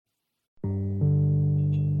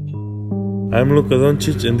I'm Luka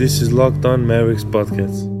Doncic, and this is Locked On Mavericks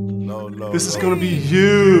Podcast. This is gonna be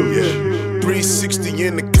huge. Yeah. 360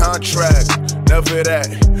 in the contract, never that.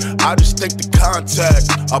 I just take the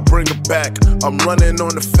contact, I bring it back. I'm running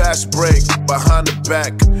on the fast break, behind the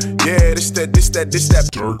back. Yeah, this that.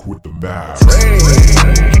 Dirk with the Mavs.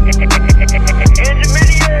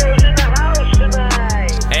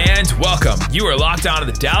 And welcome. You are locked on to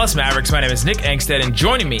the Dallas Mavericks. My name is Nick Angstead, and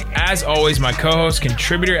joining me, as always, my co-host,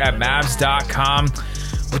 contributor at Mavs.com.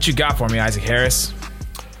 What you got for me, Isaac Harris?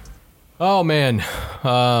 Oh, man.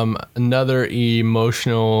 Another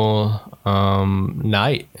emotional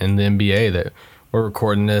night in the NBA that we're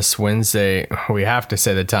recording this Wednesday. We have to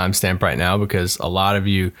say the timestamp right now because a lot of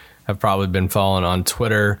you have probably been following on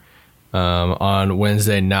Twitter on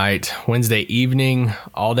Wednesday night, Wednesday evening,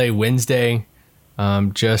 all day Wednesday.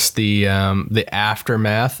 Just the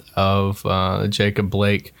aftermath of the Jacob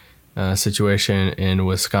Blake situation in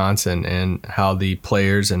Wisconsin and how the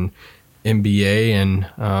players and NBA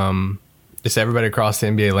and just everybody across the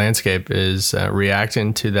NBA landscape is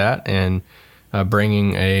reacting to that and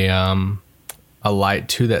bringing a light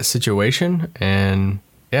to that situation. And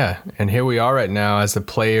here we are right now as the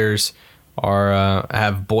players are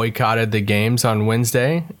have boycotted the games on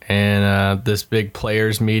Wednesday, and this big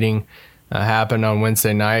players meeting happened on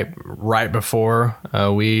Wednesday night right before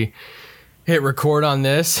we hit record on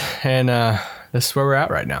this, and this is where we're at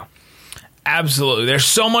right now. Absolutely. There's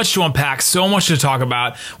so much to unpack, so much to talk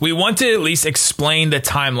about. We want to at least explain the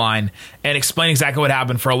timeline and explain exactly what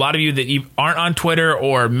happened for a lot of you that aren't on Twitter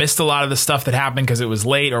or missed a lot of the stuff that happened because it was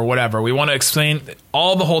late or whatever. We want to explain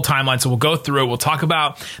all the whole timeline, so we'll go through it. We'll talk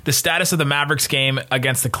about the status of the Mavericks game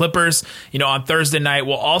against the Clippers, on Thursday night.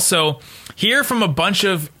 We'll also hear from a bunch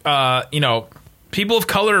of, people of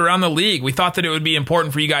color around the league. We thought that it would be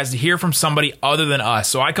important for you guys to hear from somebody other than us.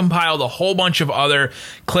 So I compiled a whole bunch of other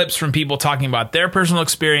clips from people talking about their personal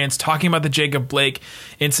experience, talking about the Jacob Blake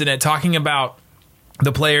incident, talking about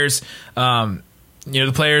the players, going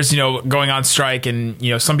on strike.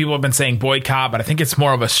 And, some people have been saying boycott, but I think it's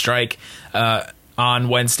more of a strike on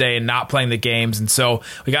Wednesday and not playing the games. And so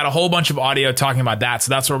we got a whole bunch of audio talking about that. So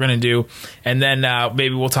that's what we're going to do. And then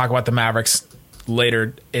maybe we'll talk about the Mavericks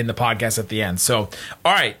later in the podcast at the end. So,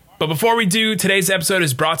 all right. But before we do, today's episode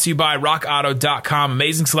is brought to you by RockAuto.com.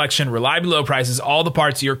 Amazing selection, reliably low prices, all the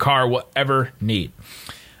parts your car will ever need.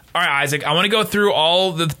 All right, Isaac, I want to go through all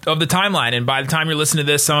of the timeline. And by the time you're listening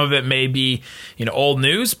to this, some of it may be, old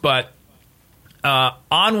news. But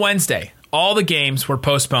on Wednesday, all the games were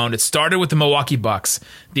postponed. It started with the Milwaukee Bucks.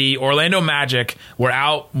 The Orlando Magic were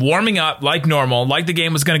out warming up like normal, like the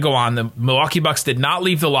game was going to go on. The Milwaukee Bucks did not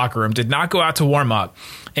leave the locker room, did not go out to warm up.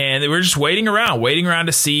 And they were just waiting around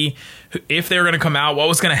to see if they were going to come out, what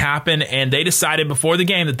was going to happen. And they decided before the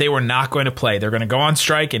game that they were not going to play. They're going to go on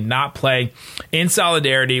strike and not play in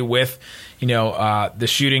solidarity with, the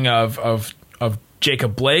shooting of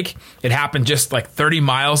Jacob Blake. It happened just like 30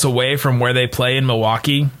 miles away from where they play in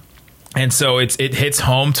Milwaukee. And so it hits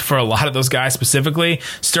home for a lot of those guys specifically.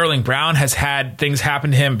 Sterling Brown has had things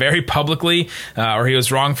happen to him very publicly, or he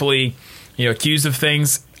was wrongfully, accused of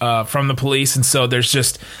things from the police. And so there's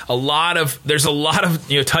just a lot of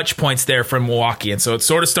touch points there from Milwaukee. And so it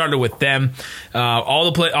sort of started with them.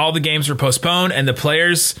 All the games were postponed, and the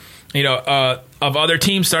players, of other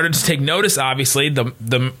teams started to take notice. Obviously,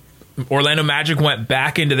 the Orlando Magic went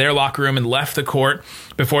back into their locker room and left the court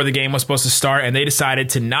before the game was supposed to start, and they decided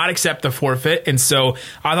to not accept the forfeit. And so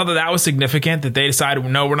I thought that was significant that they decided,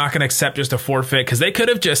 no, we're not going to accept just a forfeit, because they could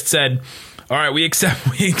have just said, all right, we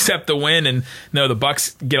accept the win, and no, the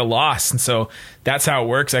Bucks get a loss. And so that's how it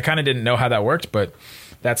works. I kind of didn't know how that worked, but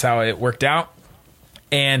that's how it worked out.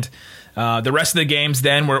 And the rest of the games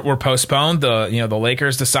then were postponed. The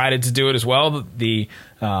Lakers decided to do it as well. The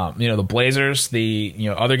Blazers, the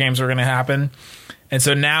other games were going to happen. And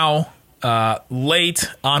so now late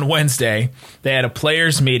on Wednesday, they had a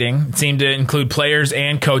players meeting. It seemed to include players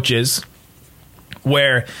and coaches,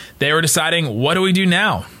 where they were deciding, what do we do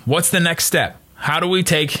now? What's the next step? How do we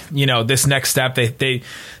take this next step?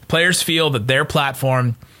 Players feel that their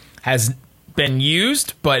platform has been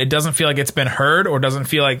used, but it doesn't feel like it's been heard, or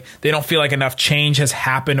they don't feel like enough change has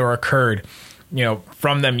happened or occurred,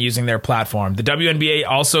 from them using their platform. The WNBA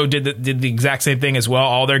also did the exact same thing as well.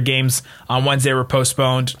 All their games on Wednesday were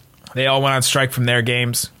postponed. They all went on strike from their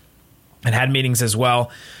games and had meetings as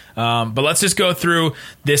well. But let's just go through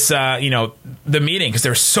this, the meeting, because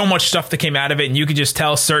there's so much stuff that came out of it, and you could just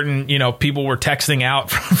tell certain, people were texting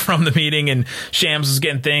out from the meeting, and Shams was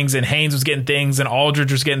getting things, and Haynes was getting things, and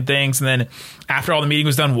Aldridge was getting things, and then after all the meeting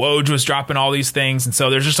was done, Woj was dropping all these things, and so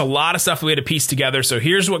there's just a lot of stuff that we had to piece together. So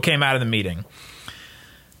here's what came out of the meeting.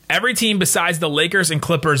 Every team besides the Lakers and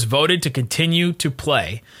Clippers voted to continue to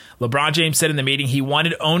play. LeBron James said in the meeting he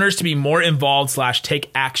wanted owners to be more involved /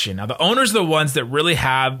 take action. Now, the owners are the ones that really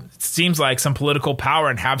have, it seems like, some political power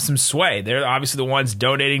and have some sway. They're obviously the ones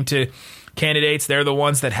donating to candidates. They're the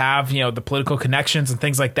ones that have, the political connections and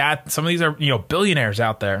things like that. Some of these are, billionaires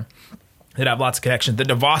out there that have lots of connections. The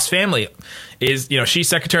DeVos family is, she's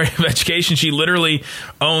Secretary of Education. She literally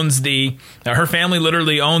owns her family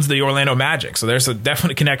literally owns the Orlando Magic. So there's a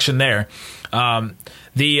definite connection there.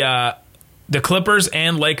 The Clippers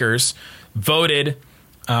and Lakers voted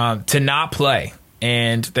to not play,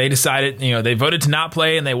 and they decided, they voted to not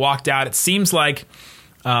play and they walked out. It seems like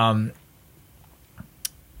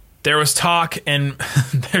there was talk, and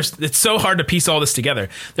it's so hard to piece all this together.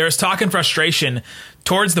 There was talk and frustration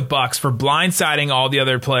towards the Bucks for blindsiding all the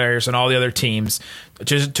other players and all the other teams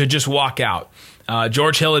to just walk out.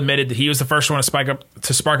 George Hill admitted that he was the first one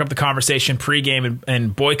to spark up the conversation pregame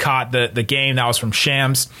and boycott the game that was from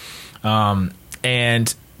Shams.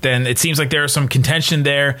 And then it seems like there was some contention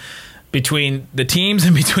there between the teams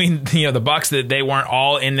and between the Bucks that they weren't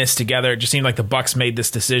all in this together. It just seemed like the Bucks made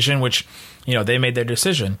this decision, which they made their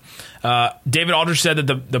decision. David Aldridge said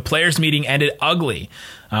that the players' meeting ended ugly,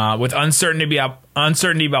 with uncertainty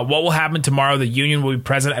about what will happen tomorrow. The union will be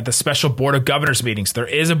present at the special Board of Governors meetings. There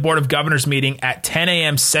is a Board of Governors meeting at 10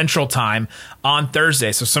 a.m. Central Time on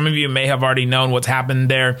Thursday. So some of you may have already known what's happened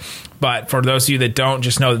there, but for those of you that don't,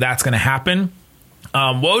 just know that that's going to happen.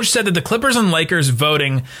 Woj said that the Clippers and Lakers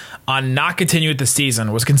voting on not continue with the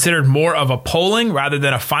season was considered more of a polling rather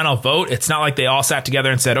than a final vote. It's not like they all sat together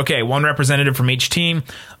and said, okay, one representative from each team.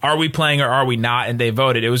 Are we playing or are we not? And they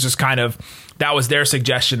voted. It was just kind of, that was their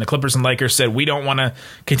suggestion. The Clippers and Lakers said, we don't want to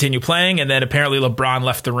continue playing. And then apparently LeBron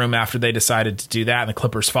left the room after they decided to do that, and the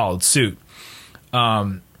Clippers followed suit.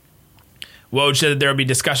 Woj said that there will be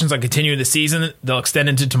discussions on continuing the season. They'll extend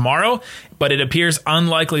into tomorrow, but it appears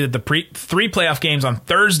unlikely that the 3 playoff games on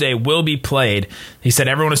Thursday will be played. He said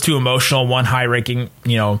everyone is too emotional. One high-ranking,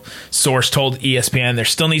 source told ESPN there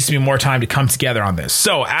still needs to be more time to come together on this.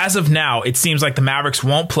 So as of now, it seems like the Mavericks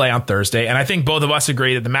won't play on Thursday, and I think both of us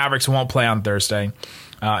agree that the Mavericks won't play on Thursday,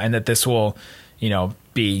 and that this will,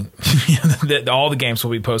 be that all the games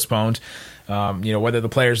will be postponed. Whether the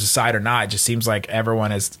players decide or not, it just seems like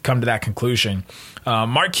everyone has come to that conclusion.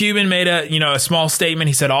 Mark Cuban made a small statement.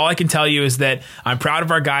 He said, all I can tell you is that I'm proud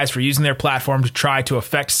of our guys for using their platform to try to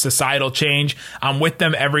affect societal change. I'm with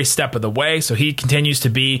them every step of the way. So he continues to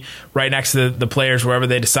be right next to the players wherever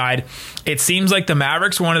they decide. It seems like the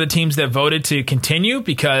Mavericks were one of the teams that voted to continue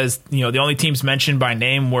because, the only teams mentioned by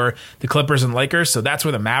name were the Clippers and Lakers. So that's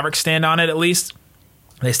where the Mavericks stand on it, at least.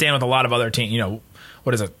 They stand with a lot of other teams,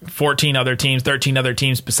 14 other teams, 13 other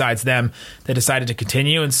teams besides them that decided to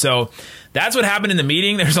continue. And so that's what happened in the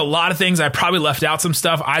meeting. There's a lot of things. I probably left out some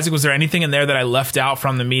stuff. Isaac, was there anything in there that I left out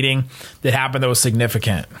from the meeting that happened that was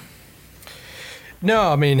significant?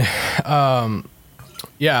 No, I mean,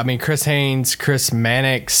 Chris Haynes, Chris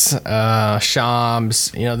Mannix,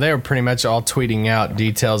 Shams, they were pretty much all tweeting out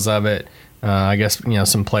details of it. I guess,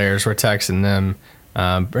 some players were texting them.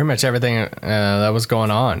 Pretty much everything that was going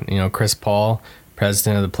on. Chris Paul,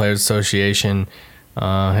 president of the Players Association,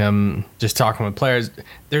 him just talking with players.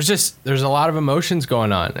 There's a lot of emotions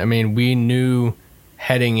going on. I mean, we knew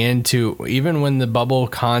heading into, even when the bubble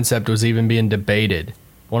concept was even being debated,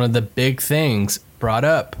 one of the big things brought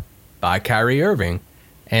up by Kyrie Irving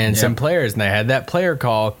and some players, and they had that player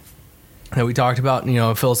call that we talked about,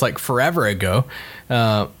 it feels like forever ago,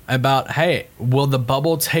 about, hey, will the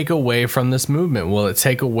bubble take away from this movement? Will it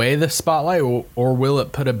take away the spotlight, or will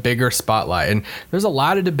it put a bigger spotlight? And there's a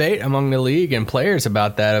lot of debate among the league and players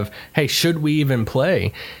about that of, hey, should we even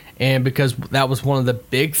play? And because that was one of the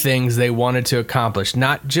big things they wanted to accomplish,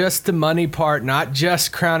 not just the money part, not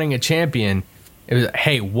just crowning a champion. It was,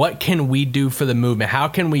 hey, what can we do for the movement? How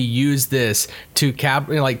can we use this to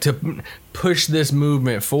to push this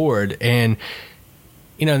movement forward? And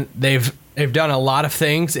they've done a lot of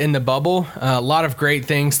things in the bubble, a lot of great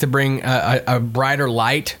things to bring a brighter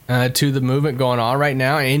light to the movement going on right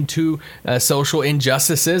now, into social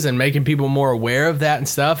injustices and making people more aware of that and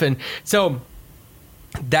stuff. And so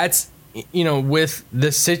that's, with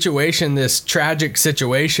this situation, this tragic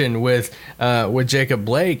situation with Jacob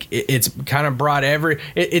Blake, it's kind of brought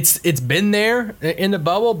it's been there in the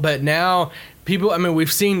bubble, but now people,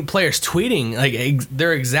 we've seen players tweeting like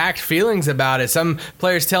their exact feelings about it. Some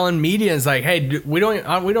players telling media is like, hey, we don't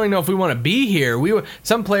even know if we want to be here.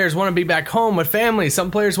 Some players want to be back home with families.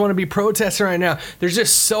 Some players want to be protesting right now. There's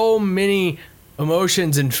just so many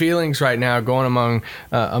emotions and feelings right now going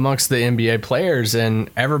amongst the NBA players and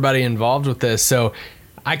everybody involved with this. So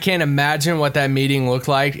I can't imagine what that meeting looked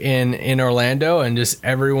like in Orlando, and just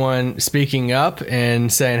everyone speaking up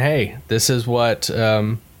and saying, "Hey, this is what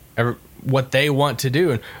they want to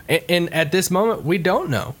do." And at this moment, we don't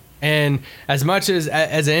know. And as much as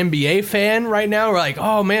an NBA fan right now, we're like,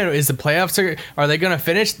 "Oh man, is the playoffs are they going to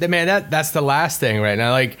finish?" Man, that's the last thing right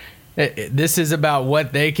now. Like, this is about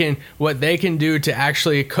what they can do to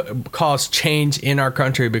actually cause change in our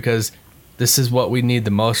country, because this is what we need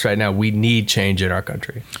the most right now. We need change in our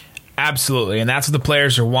country. Absolutely. And that's what the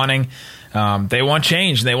players are wanting. They want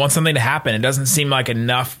change. They want something to happen. It doesn't seem like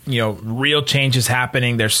enough, real change is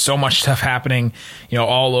happening. There's so much stuff happening,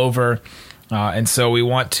 all over. And so we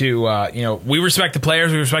want to, we respect the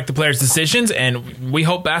players. We respect the players' decisions, and we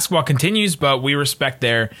hope basketball continues, but we respect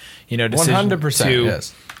their, decision 100%,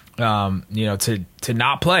 yes. To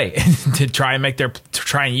not play, to try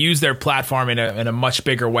and use their platform in a much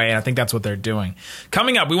bigger way. And I think that's what they're doing.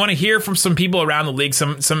 Coming up, we want to hear from some people around the league,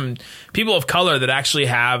 some people of color that actually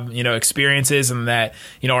have, experiences and that,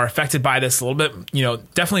 are affected by this a little bit,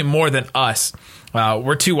 definitely more than us.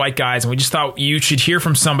 We're two white guys, and we just thought you should hear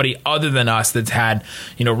from somebody other than us that's had,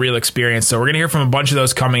 real experience. So we're going to hear from a bunch of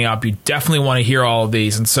those coming up. You definitely want to hear all of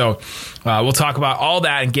these. And so we'll talk about all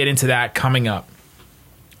that and get into that coming up.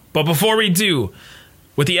 But before we do,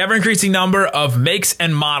 with the ever-increasing number of makes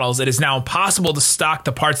and models, it is now impossible to stock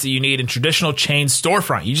the parts that you need in traditional chain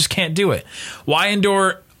storefront. You just can't do it. Why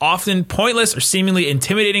endure often pointless or seemingly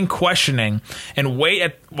intimidating questioning and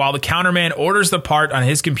wait while the counterman orders the part on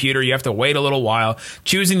his computer? You have to wait a little while,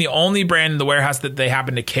 choosing the only brand in the warehouse that they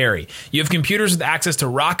happen to carry. You have computers with access to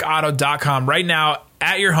rockauto.com right now,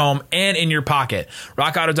 at your home and in your pocket.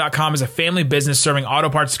 RockAuto.com is a family business serving auto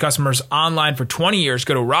parts to customers online for 20 years.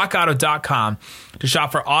 Go to RockAuto.com to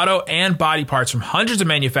shop for auto and body parts from hundreds of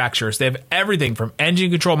manufacturers. They have everything from engine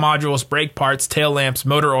control modules, brake parts, tail lamps,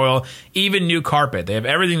 motor oil, even new carpet. They have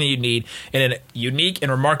everything that you need in a unique and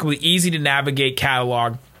remarkably easy to navigate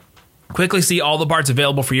catalog. Quickly see all the parts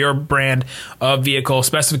available for your brand of vehicle,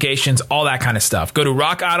 specifications, all that kind of stuff. Go to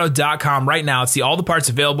rockauto.com right now and see all the parts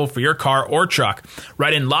available for your car or truck.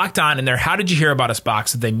 Write in Locked On in their How Did You Hear About Us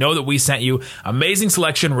box so they know that we sent you. Amazing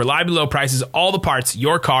selection, reliably low prices, all the parts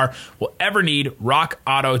your car will ever need.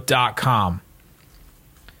 rockauto.com.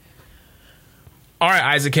 All right,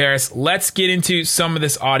 Isaac Harris, let's get into some of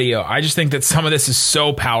this audio. I just think that some of this is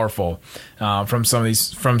so powerful from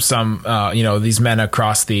these men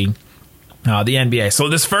across the NBA. So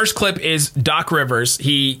this first clip is Doc Rivers.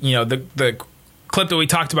 He, the clip that we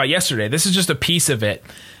talked about yesterday. This is just a piece of it.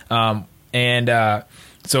 So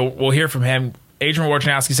we'll hear from him. Adrian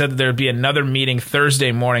Wojnarowski said that there would be another meeting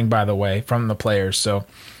Thursday morning, by the way, from the players. So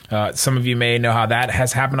some of you may know how that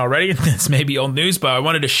has happened already. This may be old news, but I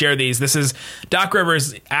wanted to share these. This is Doc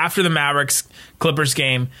Rivers after the Mavericks-Clippers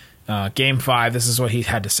game, Game 5. This is what he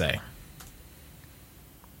had to say.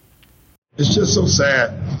 It's just so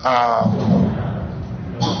sad.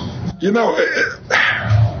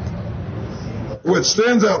 What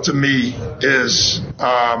stands out to me is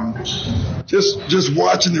just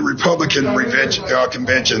watching the Republican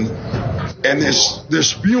convention, and they're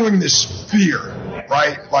spewing this fear,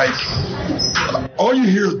 right? Like, all you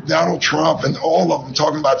hear is Donald Trump and all of them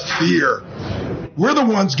talking about fear. We're the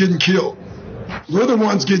ones getting killed. We're the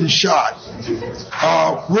ones getting shot.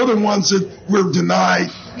 We're the ones that we're denied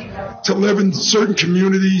to live in certain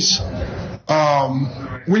communities.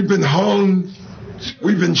 We've been hung.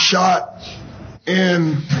 We've been shot.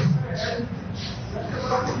 And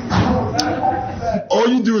all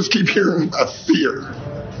you do is keep hearing about fear.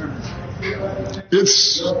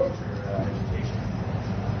 It's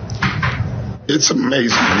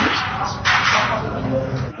amazing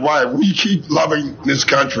why we keep loving this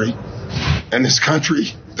country, and this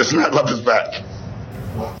country does not love us back.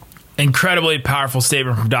 Incredibly powerful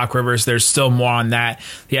statement from Doc Rivers. There's still more on that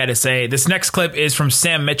he had to say. This next clip is from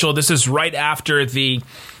Sam Mitchell. This is right after the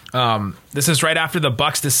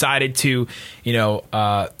Bucks decided to,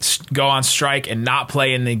 go on strike and not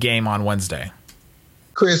play in the game on Wednesday.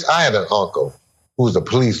 Chris, I had an uncle who was a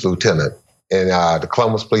police lieutenant in the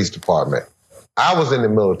Columbus Police Department. I was in the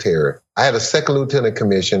military. I had a second lieutenant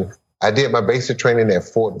commission. I did my basic training at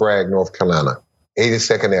Fort Bragg, North Carolina,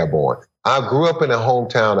 82nd Airborne. I grew up in the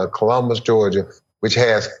hometown of Columbus, Georgia, which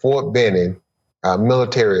has Fort Benning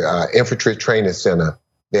military infantry training center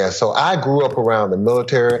there. So I grew up around the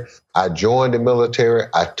military. I joined the military.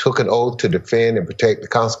 I took an oath to defend and protect the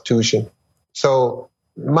Constitution. So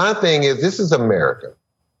my thing is, this is America.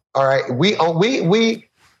 All right. We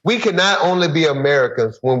can not only be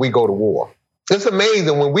Americans when we go to war. It's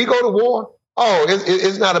amazing when we go to war. Oh,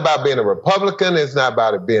 it's not about being a Republican. It's not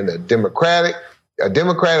about it being a Democratic. a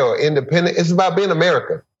Democrat or independent. It's about being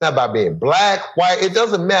American. It's not about being black, white. It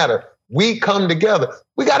doesn't matter. We come together.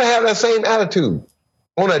 We got to have that same attitude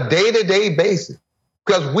on a day-to-day basis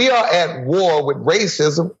because we are at war with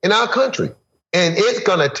racism in our country. And it's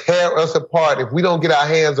going to tear us apart if we don't get our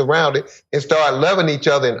hands around it and start loving each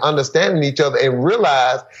other and understanding each other and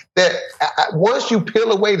realize that once you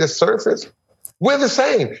peel away the surface, we're the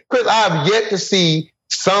same. Chris, I've yet to see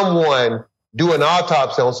someone do an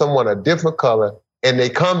autopsy on someone a different color and they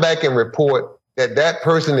come back and report that that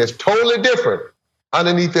person is totally different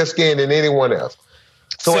underneath their skin than anyone else.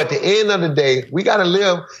 So at the end of the day, we got to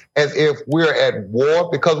live as if we're at war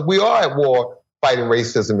because we are at war fighting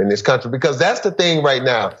racism in this country because that's the thing right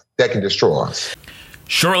now that can destroy us.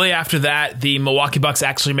 Shortly after that, the Milwaukee Bucks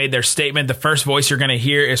actually made their statement. The first voice you're going to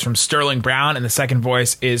hear is from Sterling Brown, and the second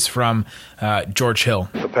voice is from George Hill.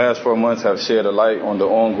 The past 4 months have shed a light on the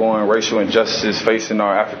ongoing racial injustices facing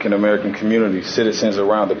our African-American community. Citizens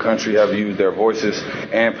around the country have used their voices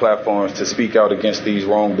and platforms to speak out against these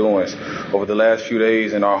wrongdoings. Over the last few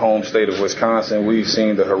days in our home state of Wisconsin, we've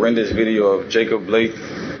seen the horrendous video of Jacob Blake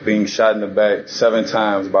being shot in the back 7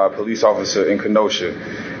 times by a police officer in Kenosha,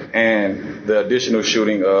 and the additional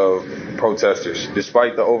shooting of protesters.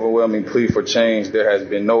 Despite the overwhelming plea for change, there has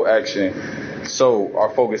been no action. So our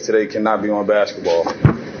focus today cannot be on basketball.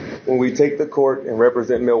 When we take the court and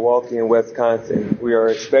represent Milwaukee and Wisconsin, we are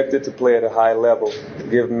expected to play at a high level,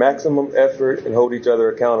 give maximum effort, and hold each other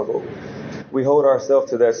accountable. We hold ourselves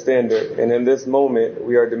to that standard, and in this moment,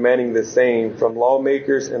 we are demanding the same from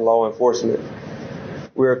lawmakers and law enforcement.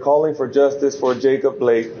 We are calling for justice for Jacob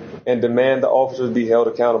Blake and demand the officers be held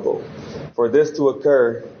accountable. For this to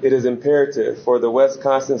occur, it is imperative for the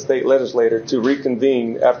Wisconsin State Legislature to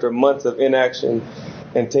reconvene after months of inaction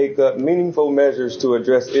and take up meaningful measures to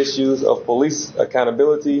address issues of police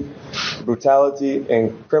accountability, brutality,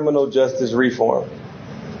 and criminal justice reform.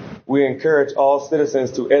 We encourage all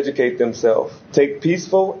citizens to educate themselves, take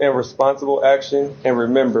peaceful and responsible action, and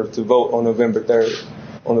remember to vote on November 3rd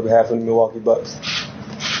on the behalf of the Milwaukee Bucks.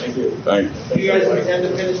 Thank you. Thank you. Do you guys intend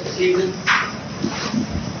to finish the season?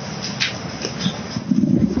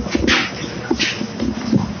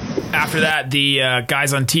 After that, the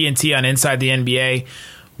guys on TNT on Inside the NBA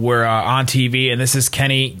were on TV, and this is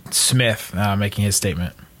Kenny Smith making his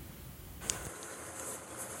statement.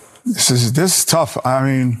 This is tough. I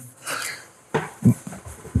mean,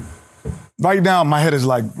 right now my head is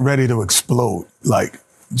like ready to explode, like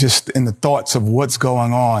just in the thoughts of what's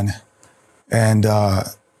going on. And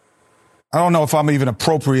I don't know if I'm even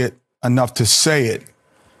appropriate enough to say it,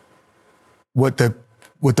 what the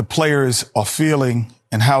players are feeling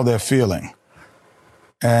and how they're feeling.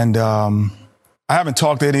 And I haven't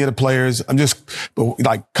talked to any of the players. I'm just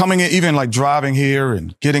like coming in, even like driving here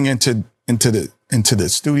and getting into the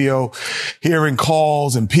studio, hearing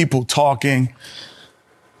calls and people talking.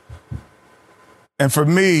 And for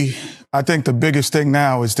me, I think the biggest thing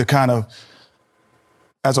now is to kind of,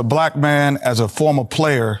 as a black man, as a former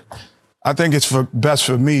player, I think it's best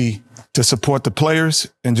for me to support the players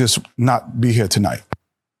and just not be here tonight.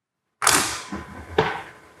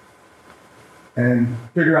 And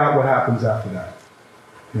figure out what happens after that.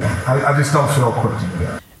 You know, I just don't feel equipped to do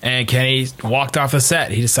that. And Kenny walked off the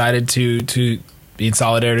set. He decided to be in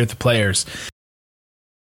solidarity with the players.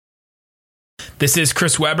 This is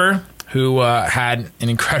Chris Webber, who had an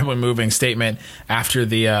incredibly moving statement after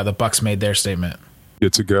the Bucks made their statement.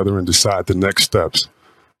 Get together and decide the next steps.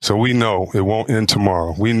 So we know it won't end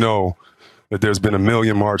tomorrow. We know that there's been 1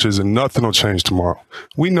 million marches and nothing will change tomorrow.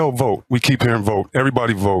 We know vote. We keep hearing vote.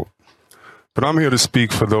 Everybody vote. But I'm here to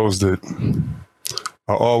speak for those that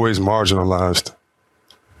are always marginalized.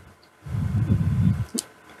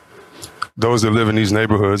 Those that live in these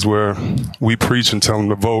neighborhoods where we preach and tell them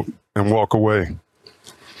to vote and walk away.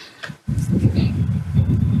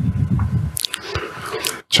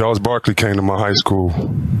 Charles Barkley came to my high school.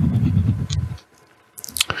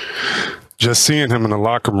 Just seeing him in the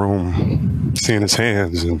locker room, seeing his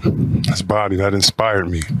hands and his body, that inspired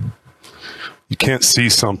me. You can't see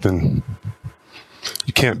something.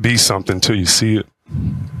 You can't be something until you see it.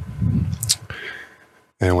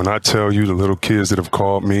 And when I tell you the little kids that have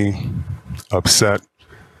called me upset,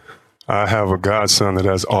 I have a godson that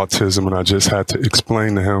has autism, and I just had to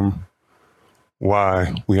explain to him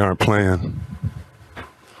why we aren't playing.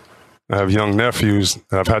 I have young nephews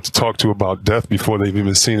that I've had to talk to about death before they've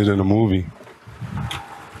even seen it in a movie.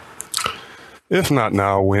 If not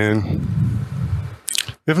now, when?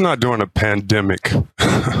 If not during a pandemic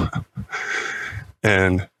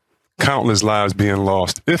and countless lives being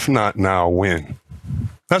lost, if not now, when?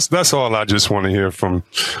 That's all I just want to hear from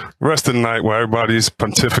the rest of the night, where everybody's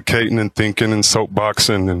pontificating and thinking and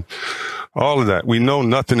soapboxing and all of that. We know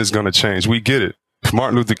nothing is going to change. We get it. If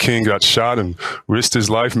Martin Luther King got shot and risked his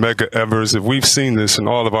life, Medgar Evers, if we've seen this and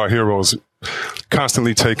all of our heroes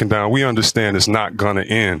constantly taken down, we understand it's not going to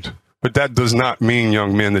end. But that does not mean,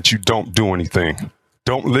 young men, that you don't do anything.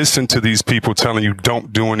 Don't listen to these people telling you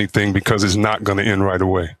don't do anything, because it's not going to end right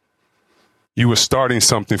away. You are starting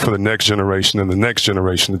something for the next generation and the next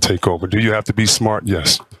generation to take over. Do you have to be smart?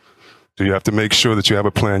 Yes. Do you have to make sure that you have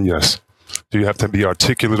a plan? Yes. Do you have to be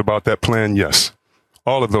articulate about that plan? Yes.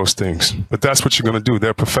 All of those things. But that's what you're going to do.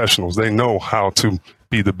 They're professionals. They know how to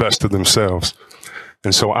be the best of themselves.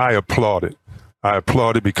 And so I applaud it. I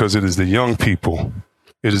applaud it because it is the young people.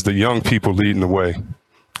 It is the young people leading the way.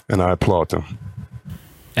 And I applaud them.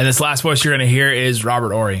 And this last voice you're going to hear is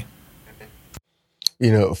Robert Horry.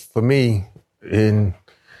 You know, for me,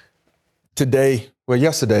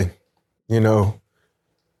 yesterday, you know,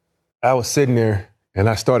 I was sitting there and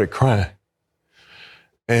I started crying.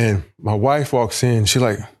 And my wife walks in. She's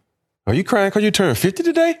like, "Are you crying because you turned 50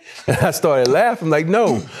 today?" And I started laughing. I'm like,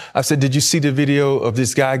 "No." I said, "Did you see the video of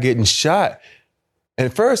this guy getting shot?" And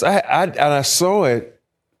at first, I saw it.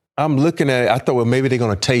 I'm looking at it. I thought, well, maybe they're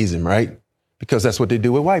going to tase him, right? Because that's what they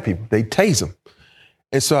do with white people. They tase them.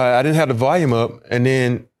 And so I didn't have the volume up. And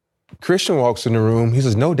then Christian walks in the room. He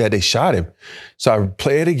says, "No, Dad, they shot him." So I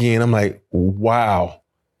play it again. I'm like, wow.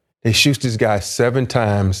 They shoot this guy 7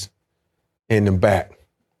 times in the back.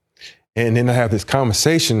 And then I have this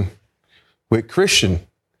conversation with Christian.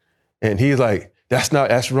 And he's like, that's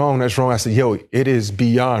wrong. I said, yo, it is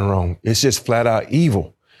beyond wrong. It's just flat out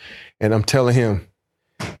evil. And I'm telling him,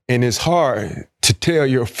 and it's hard to tell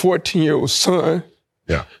your 14-year-old son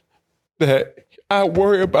that I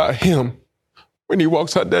worry about him when he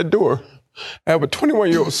walks out that door. I have a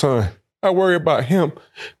 21-year-old son. I worry about him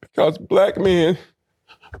because black men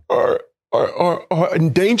are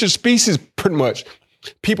endangered species, pretty much.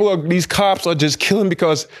 These cops are just killing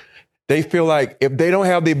because they feel like if they don't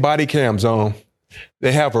have their body cams on,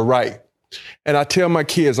 they have a right. And I tell my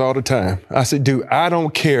kids all the time, I said, dude, I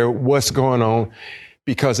don't care what's going on,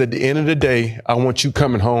 because at the end of the day, I want you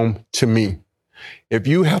coming home to me. If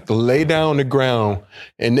you have to lay down on the ground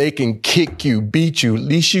and they can kick you, beat you, at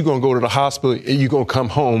least you're going to go to the hospital and you're going to come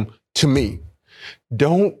home to me.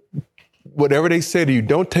 Don't, whatever they say to you,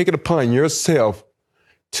 don't take it upon yourself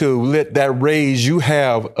to let that rage you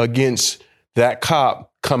have against that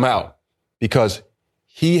cop come out, because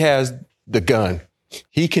he has the gun.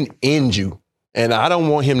 He can end you. And I don't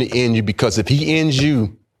want him to end you, because if he ends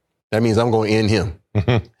you, that means I'm going to end him.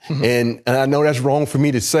 And I know that's wrong for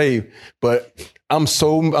me to say, but I'm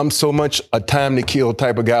so much a time to kill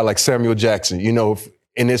type of guy, like Samuel Jackson, you know,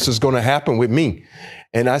 and this is going to happen with me.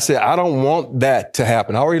 And I said, I don't want that to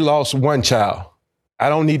happen. I already lost one child. I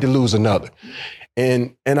don't need to lose another.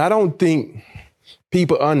 And I don't think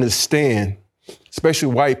people understand,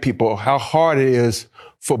 especially white people, how hard it is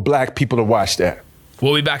for black people to watch that.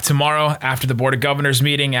 We'll be back tomorrow after the Board of Governors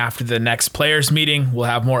meeting, after the next players meeting. We'll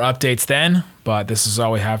have more updates then, but this is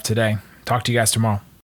all we have today. Talk to you guys tomorrow.